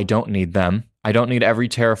I don't need them. I don't need every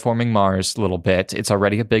Terraforming Mars little bit. It's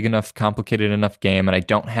already a big enough, complicated enough game, and I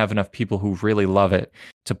don't have enough people who really love it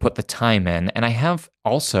to put the time in. And I have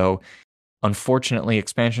also, unfortunately,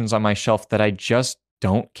 expansions on my shelf that I just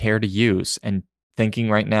don't care to use. And thinking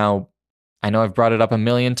right now, I know I've brought it up a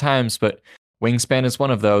million times, but Wingspan is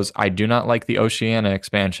one of those. I do not like the Oceania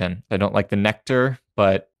expansion. I don't like the Nectar,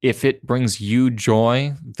 but if it brings you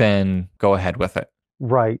joy, then go ahead with it.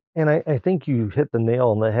 Right. And I think you hit the nail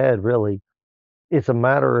on the head, really. It's a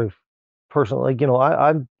matter of personal, like,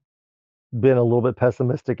 I've been a little bit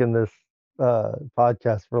pessimistic in this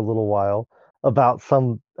podcast for a little while about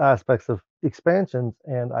some aspects of expansions.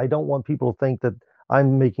 And I don't want people to think that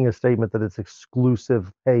I'm making a statement that it's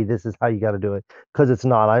exclusive. Hey, this is how you got to do it. Because it's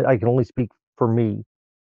not. I can only speak for me.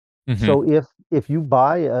 Mm-hmm. So if you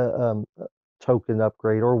buy a token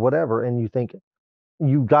upgrade or whatever, and you think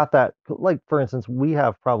you got that, like for instance, we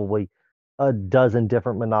have probably a dozen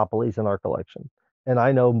different monopolies in our collection, and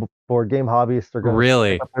I know board game hobbyists are going to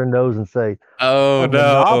Really? stick up their nose and say, "Oh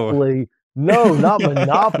no, Monopoly? No, not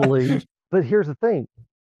Monopoly." But here's the thing: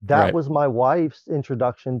 that was my wife's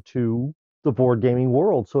introduction to the board gaming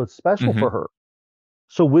world, so it's special for her.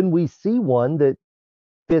 So when we see one that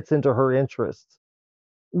fits into her interests,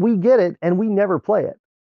 we get it, and we never play it,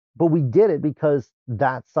 but we get it because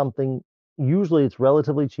that's something. Usually it's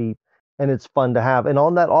relatively cheap and it's fun to have. And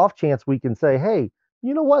on that off chance, we can say, hey,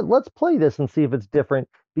 you know what? Let's play this and see if it's different,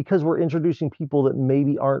 because we're introducing people that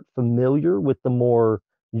maybe aren't familiar with the more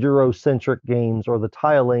Eurocentric games or the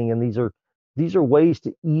tiling. And these are ways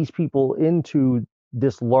to ease people into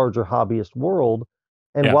this larger hobbyist world.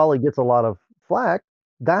 And while it gets a lot of flack,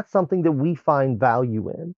 that's something that we find value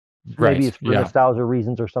in. Maybe it's for nostalgia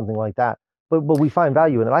reasons or something like that. But we find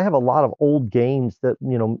value in it. I have a lot of old games that,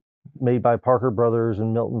 made by Parker Brothers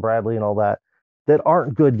and Milton Bradley and all that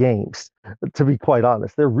aren't good games, to be quite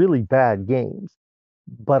honest. They're really bad games.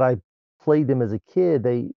 But I played them as a kid.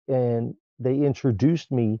 They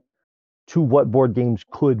introduced me to what board games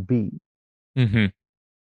could be. Mm-hmm.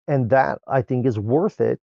 And that, I think, is worth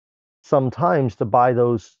it sometimes to buy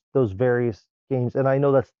those various games. And I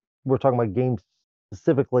know we're talking about games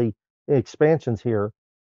specifically, expansions here,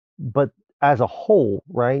 but as a whole,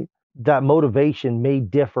 right? That motivation may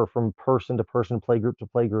differ from person to person, play group to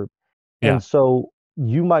play group. Yeah. And so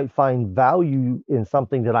you might find value in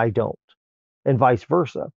something that I don't, and vice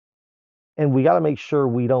versa. And we got to make sure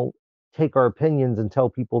we don't take our opinions and tell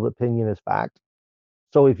people the opinion is fact.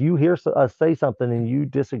 So if you hear us say something and you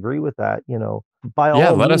disagree with that, by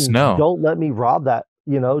all let means, us know. Don't let me rob that,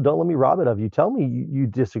 don't let me rob it of you. Tell me you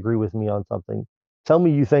disagree with me on something. Tell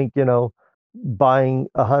me you think, buying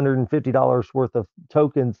 $150 worth of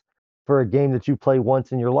tokens for a game that you play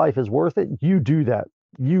once in your life is worth it. You do that.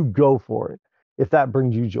 You go for it if that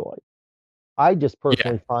brings you joy. I just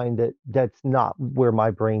personally find that that's not where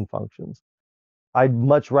my brain functions. I'd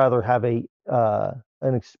much rather have an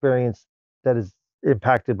experience that is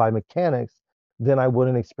impacted by mechanics than I would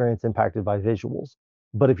an experience impacted by visuals.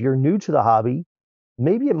 But if you're new to the hobby,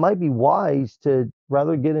 maybe it might be wise to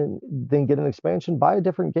rather get an expansion, buy a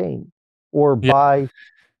different game, or buy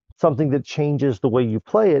something that changes the way you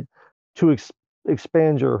play it to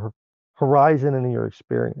expand your horizon and your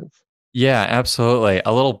experience. Yeah, absolutely.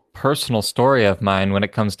 A little personal story of mine when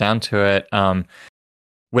it comes down to it.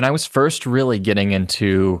 When I was first really getting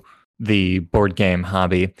into the board game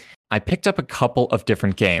hobby, I picked up a couple of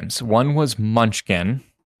different games. One was Munchkin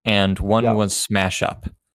and one was Smash Up.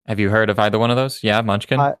 Have you heard of either one of those? Yeah,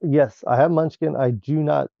 Munchkin? Yes, I have Munchkin. I do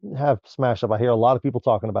not have Smash Up. I hear a lot of people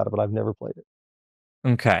talking about it, but I've never played it.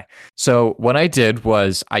 Okay. So what I did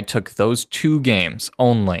was I took those two games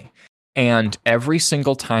only, and every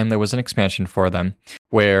single time there was an expansion for them,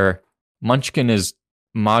 where Munchkin is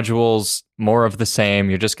modules, more of the same,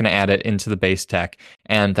 you're just going to add it into the base tech,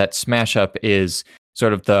 and that Smash Up is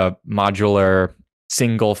sort of the modular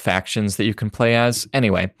single factions that you can play as.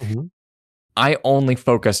 Anyway, I only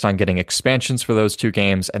focused on getting expansions for those two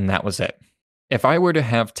games, and that was it. if I were to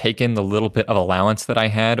have taken the little bit of allowance that I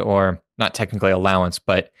had, or not technically allowance,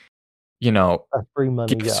 but you know, That's free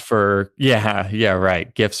money, gifts yeah. for yeah,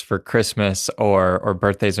 right, gifts for Christmas or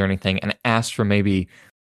birthdays or anything, and asked for maybe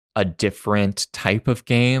a different type of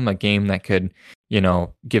game, a game that could,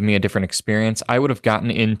 give me a different experience, I would have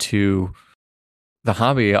gotten into the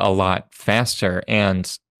hobby a lot faster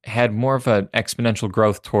and had more of an exponential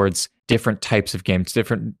growth towards different types of games,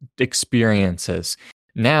 different experiences.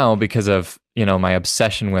 Now, because of, my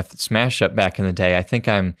obsession with Smash Up back in the day, I think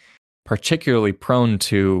I'm particularly prone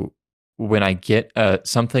to when I get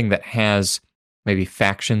something that has maybe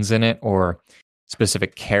factions in it or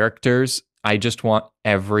specific characters, I just want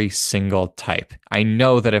every single type. I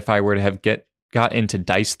know that if I were to have got into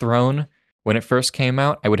Dice Throne when it first came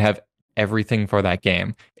out, I would have everything for that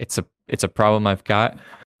game. It's a problem I've got,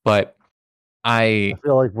 but I I,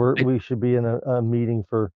 feel like I we should be in a meeting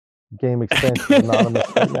for Game Expansions Anonymous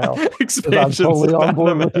right now because I'm Expansions totally on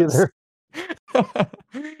board with you Anonymous. there.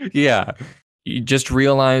 Yeah. You just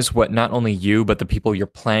realize what not only you but the people you're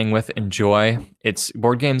playing with enjoy. It's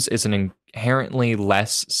board games is an inherently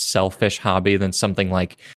less selfish hobby than something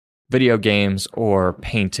like video games or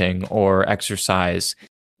painting or exercise.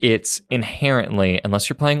 It's inherently, unless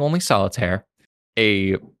you're playing only solitaire,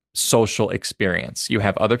 a social experience. You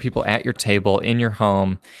have other people at your table in your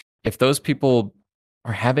home. If those people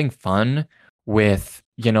are having fun with,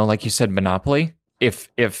 like you said, Monopoly, if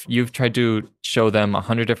you've tried to show them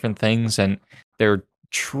 100 different things and they're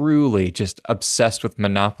truly just obsessed with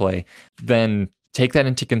Monopoly, then take that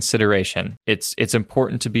into consideration. It's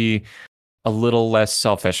important to be a little less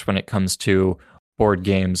selfish when it comes to board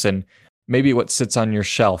games, and maybe what sits on your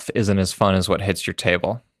shelf isn't as fun as what hits your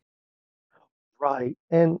table. Right.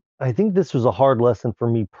 And I think this was a hard lesson for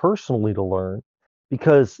me personally to learn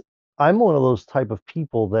because I'm one of those type of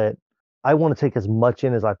people that I want to take as much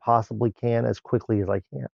in as I possibly can as quickly as I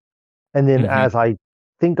can. And then Hmm. as I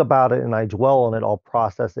think about it and I dwell on it, I'll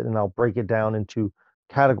process it and I'll break it down into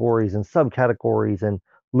categories and subcategories and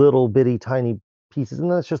little bitty tiny pieces.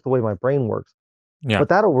 And that's just the way my brain works. Yeah. But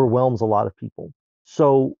that overwhelms a lot of people.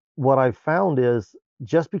 So what I've found is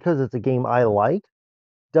just because it's a game I like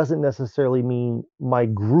doesn't necessarily mean my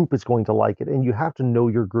group is going to like it. And you have to know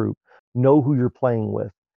your group, know who you're playing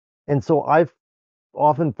with. And so I've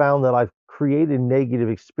often found that I've created negative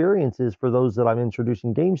experiences for those that I'm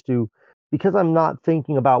introducing games to because I'm not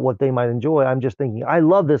thinking about what they might enjoy. I'm just thinking, I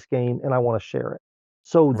love this game and I want to share it.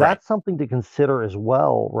 So Right. that's something to consider as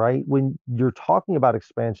well, right? When you're talking about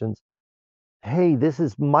expansions, hey, this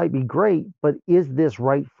is might be great, but is this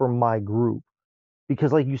right for my group?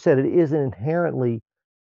 Because like you said, it is inherently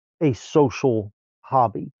a social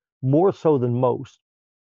hobby, more so than most.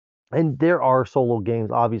 And there are solo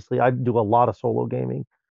games, obviously. I do a lot of solo gaming.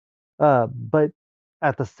 But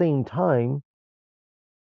at the same time,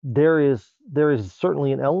 there is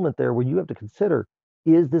certainly an element there where you have to consider,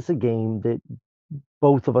 is this a game that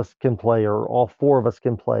both of us can play or all four of us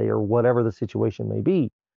can play or whatever the situation may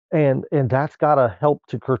be? And that's got to help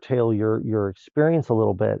to curtail your experience a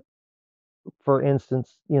little bit. For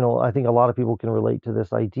instance, I think a lot of people can relate to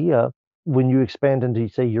this idea when you expand into,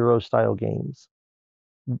 say, Euro style games.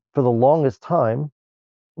 For the longest time,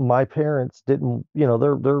 my parents didn't,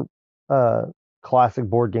 they're classic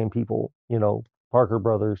board game people, Parker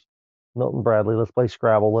Brothers, Milton Bradley, let's play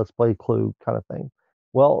Scrabble, let's play Clue kind of thing.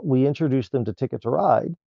 Well, we introduced them to Ticket to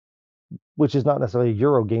Ride, which is not necessarily a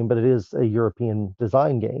Euro game, but it is a European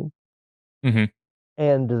design game. Hmm.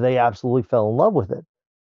 And they absolutely fell in love with it.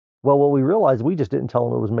 Well, what we realized, we just didn't tell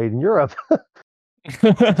them it was made in Europe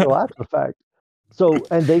until after the fact. So,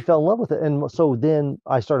 and they fell in love with it. And so then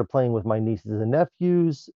I started playing with my nieces and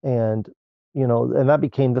nephews, and, and that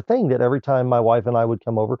became the thing that every time my wife and I would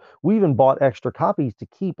come over, we even bought extra copies to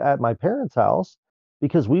keep at my parents' house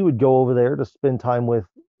because we would go over there to spend time with,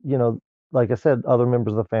 you know, like I said, other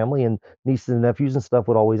members of the family and nieces and nephews and stuff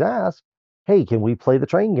would always ask, hey, can we play the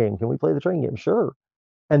train game? Can we play the train game? Sure.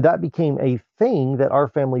 And that became a thing that our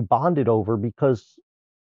family bonded over because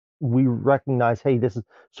we recognize, hey, this is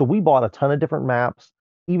so we bought a ton of different maps,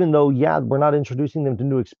 even though, yeah, we're not introducing them to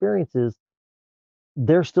new experiences,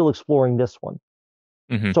 they're still exploring this one.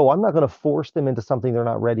 Hmm. So I'm not going to force them into something they're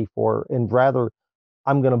not ready for, and rather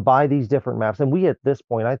I'm going to buy these different maps. And we at this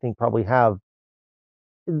point, I think, probably have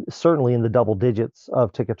certainly in the double digits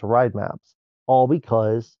of Ticket to Ride maps, all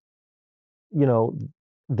because, you know,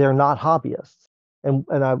 they're not hobbyists. And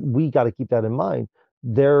we got to keep that in mind.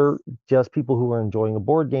 They're just people who are enjoying a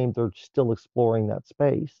board game. They're still exploring that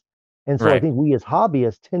space. And so I Right. think we as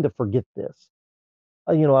hobbyists tend to forget this.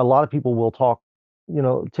 A lot of people will talk,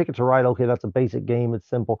 Ticket to Ride, okay, that's a basic game. It's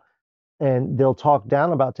simple. And they'll talk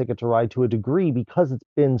down about Ticket to Ride to a degree because it's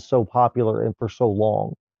been so popular and for so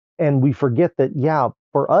long. And we forget that, yeah,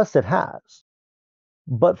 for us it has,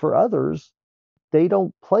 but for others, they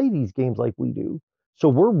don't play these games like we do. So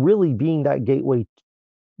we're really being that gateway,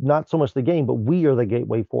 not so much the game, but we are the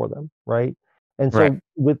gateway for them, right? And Right.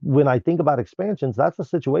 so when I think about expansions, that's a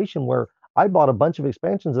situation where I bought a bunch of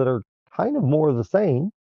expansions that are kind of more of the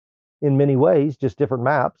same in many ways, just different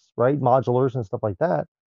maps, right? Modulars and stuff like that.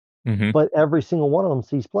 Hmm. But every single one of them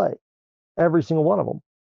sees play, every single one of them.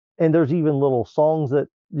 And there's even little songs that,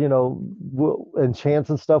 and chants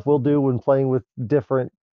and stuff we'll do when playing with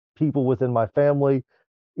different people within my family,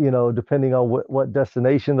 depending on what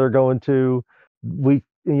destination they're going to. In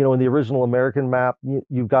the original American map,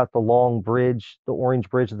 you've got the long bridge, the orange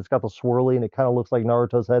bridge that's got the swirly, and it kind of looks like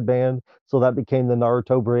Naruto's headband. So that became the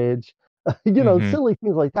Naruto bridge. Hmm. Silly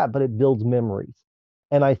things like that, but it builds memories.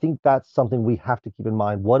 And I think that's something we have to keep in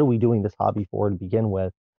mind. What are we doing this hobby for to begin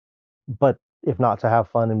with? But if not to have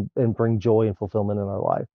fun and bring joy and fulfillment in our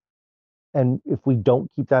life. And if we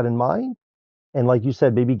don't keep that in mind, and like you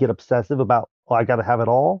said, maybe get obsessive about, oh, I got to have it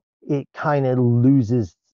all, it kind of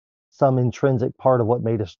loses some intrinsic part of what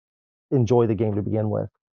made us enjoy the game to begin with.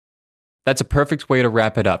 That's a perfect way to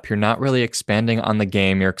wrap it up. You're not really expanding on the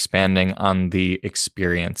game, you're expanding on the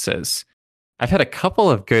experiences. I've had a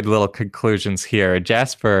couple of good little conclusions here.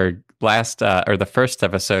 Jasper or the first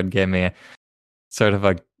episode gave me sort of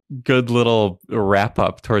a good little wrap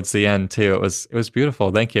up towards the end too. It was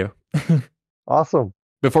beautiful. Thank you. Awesome.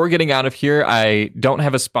 Before getting out of here, I don't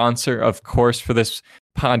have a sponsor, of course, for this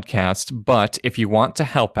podcast, but if you want to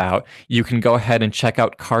help out, you can go ahead and check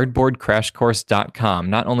out cardboardcrashcourse.com.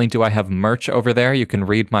 Not only do I have merch over there, you can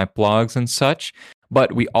read my blogs and such,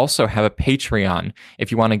 but we also have a Patreon.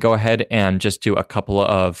 If you want to go ahead and just do a couple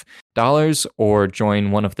of dollars or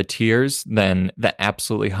join one of the tiers, then that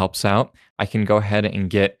absolutely helps out. I can go ahead and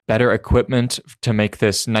get better equipment to make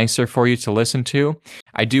this nicer for you to listen to.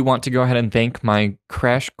 I do want to go ahead and thank my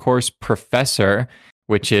Crash Course professor,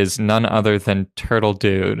 which is none other than Turtle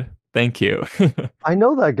Dude. Thank you. I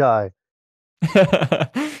know that guy.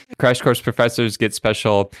 Crash Course professors get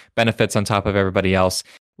special benefits on top of everybody else,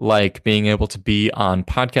 like being able to be on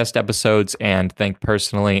podcast episodes and thank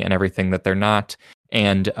personally and everything that they're not.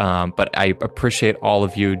 But I appreciate all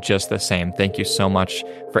of you just the same. Thank you so much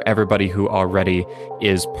for everybody who already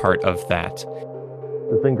is part of that.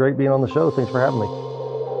 It's been great being on the show. Thanks for having me.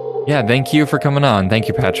 Yeah, thank you for coming on. Thank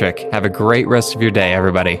you, Patrick. Have a great rest of your day,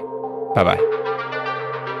 everybody. Bye-bye.